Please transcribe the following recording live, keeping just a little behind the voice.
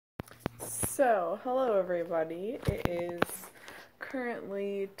So, hello everybody. It is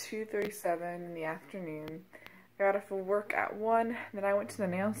currently 2:37 in the afternoon. I got off of work at 1, then I went to the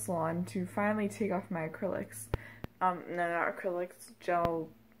nail salon to finally take off my acrylics. No, not acrylics, gel,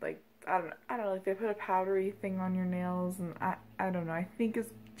 like, I don't know, like they put a powdery thing on your nails, and I don't know, I think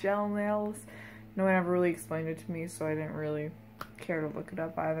it's gel nails. No one ever really explained it to me, so I didn't really care to look it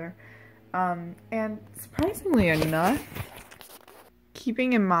up either. And surprisingly enough,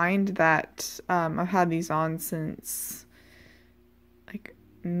 keeping in mind that I've had these on since like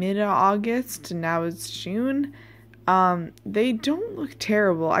mid-August and now it's June, they don't look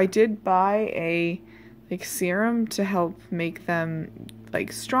terrible. I did buy a serum to help make them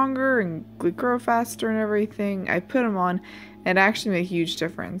like stronger and grow faster and everything. I put them on and it actually made a huge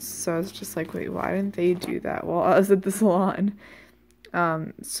difference. So I was just like, wait, why didn't they do that while I was at the salon?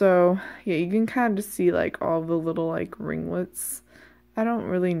 So yeah, you can kind of see like all the little like ringlets. I don't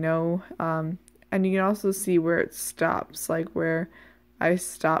really know, and you can also see where it stops, like where I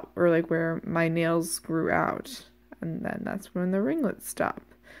stop, or like where my nails grew out, and then that's when the ringlets stop,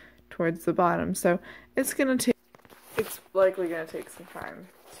 towards the bottom. So it's likely gonna take some time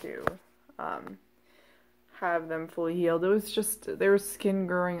to, have them fully healed. It was just, there was skin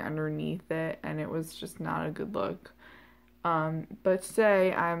growing underneath it, and it was just not a good look. But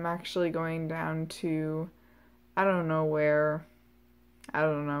today I'm actually going down to, I don't know where, I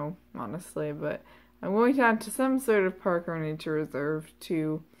don't know, honestly, but I'm going down to some sort of park or nature reserve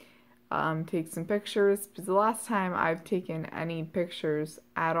to take some pictures, because the last time I've taken any pictures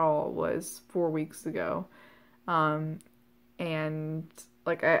at all was 4 weeks ago. And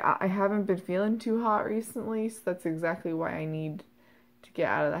like I haven't been feeling too hot recently, so that's exactly why I need to get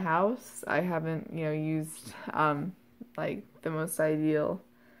out of the house. I haven't, used like the most ideal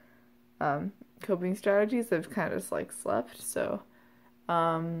coping strategies. I've kind of just like slept, so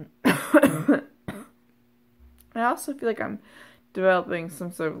I also feel like I'm developing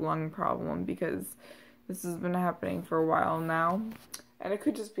some sort of lung problem because this has been happening for a while now. And it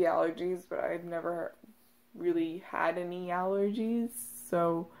could just be allergies, but I've never really had any allergies,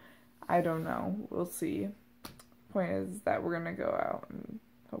 so I don't know. We'll see. Point is that we're gonna go out and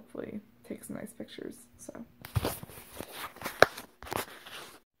hopefully take some nice pictures, so.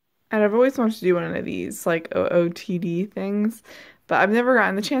 And I've always wanted to do one of these, like, OOTD things, but I've never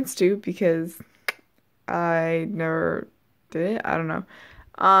gotten the chance to because I never did it. I don't know.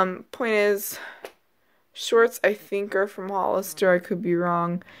 Point is, shorts I think are from Hollister. I could be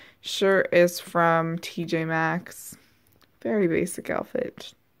wrong. Shirt is from TJ Maxx. Very basic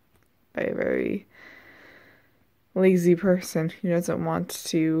outfit by a very lazy person who doesn't want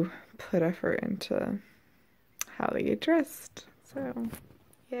to put effort into how they get dressed. So,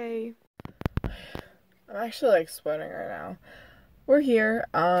 yay. I'm actually like sweating right now. We're here,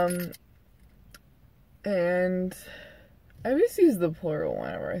 and I just use the plural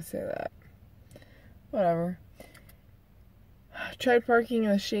whenever I say that. Whatever. I tried parking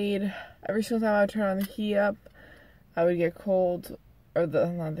in the shade. Every single time I would turn on the heat up, I would get cold. Or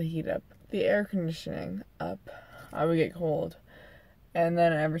not the heat up, the air conditioning up, I would get cold. And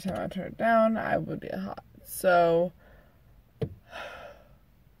then every time I turn it down, I would get hot. So,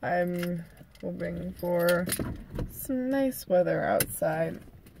 I'm hoping for some nice weather outside.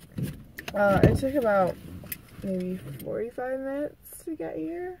 It took about maybe 45 minutes to get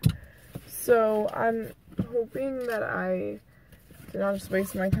here. So I'm hoping that I did not just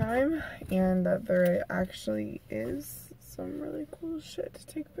waste my time and that there actually is some really cool shit to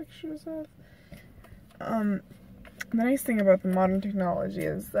take pictures of. The nice thing about the modern technology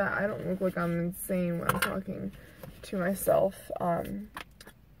is that I don't look like I'm insane when I'm talking to myself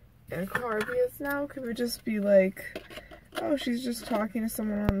in a car, because now could we just be like, oh, she's just talking to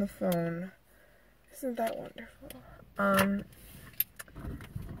someone on the phone. Isn't that wonderful?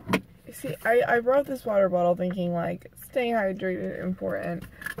 You see, I brought this water bottle thinking like staying hydrated important,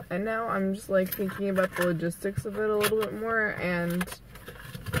 and now I'm just like thinking about the logistics of it a little bit more, and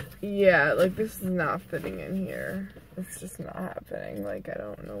yeah, like this is not fitting in here. It's just not happening. Like, I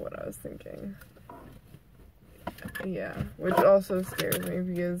don't know what I was thinking. Yeah, which also scares me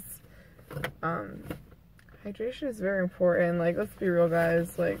because hydration is very important. Like, let's be real,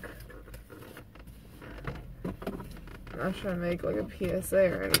 guys. Like, I'm not trying to make like a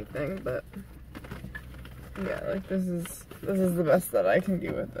PSA or anything, but yeah, like this is the best that I can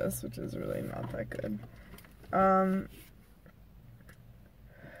do with this, which is really not that good.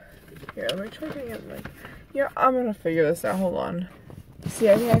 Here, let me try getting it like, I'm gonna figure this out. Hold on. See,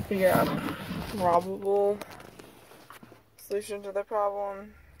 I think I figured out a probable solution to the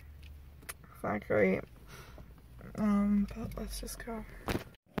problem. It's not great. But let's just go.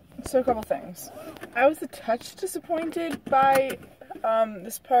 So a couple things. I was a touch disappointed by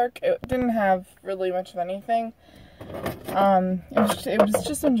this park. It didn't have really much of anything. It was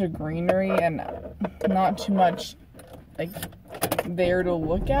just a bunch of greenery and not too much like there to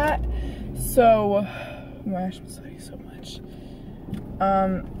look at. So, oh my gosh, I'm sweating so much.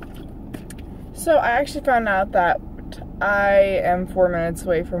 So I actually found out that I am 4 minutes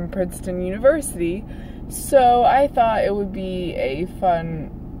away from Princeton University, so I thought it would be a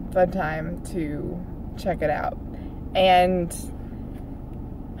fun time to check it out. And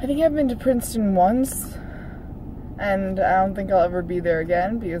I think I've been to Princeton once, and I don't think I'll ever be there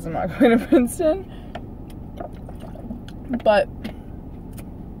again because I'm not going to Princeton. But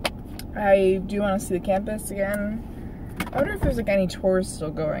I do want to see the campus again. I wonder if there's like any tours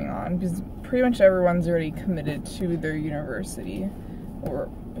still going on, because pretty much everyone's already committed to their university or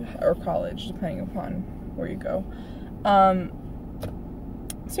college, depending upon where you go.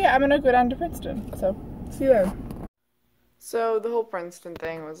 So yeah, I'm gonna go down to Princeton, so see you there. So the whole Princeton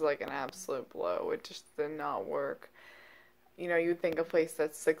thing was like an absolute blow. It just did not work. You know, you'd think a place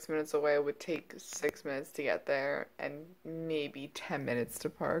that's 6 minutes away would take 6 minutes to get there and maybe 10 minutes to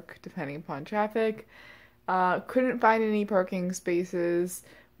park, depending upon traffic. Couldn't find any parking spaces.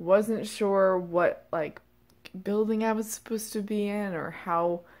 Wasn't sure what, like, building I was supposed to be in or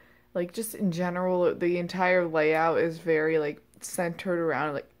how, like, just in general, the entire layout is very, like, centered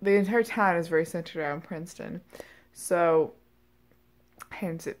around, like, the entire town is very centered around Princeton. So,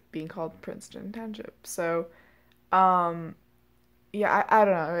 hence it being called Princeton Township. So, yeah, I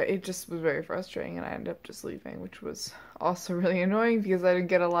don't know. It just was very frustrating, and I ended up just leaving, which was also really annoying because I didn't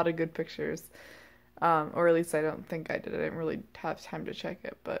get a lot of good pictures. Or at least I don't think I did. I didn't really have time to check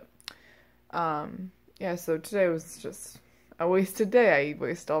it, but, yeah, so today was just a wasted day. I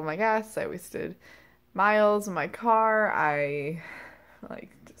wasted all my gas, I wasted miles in my car, I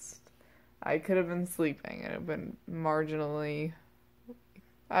could have been sleeping, and it would have been marginally,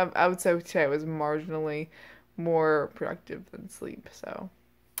 I would say today was marginally more productive than sleep, so,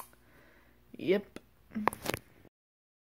 yep.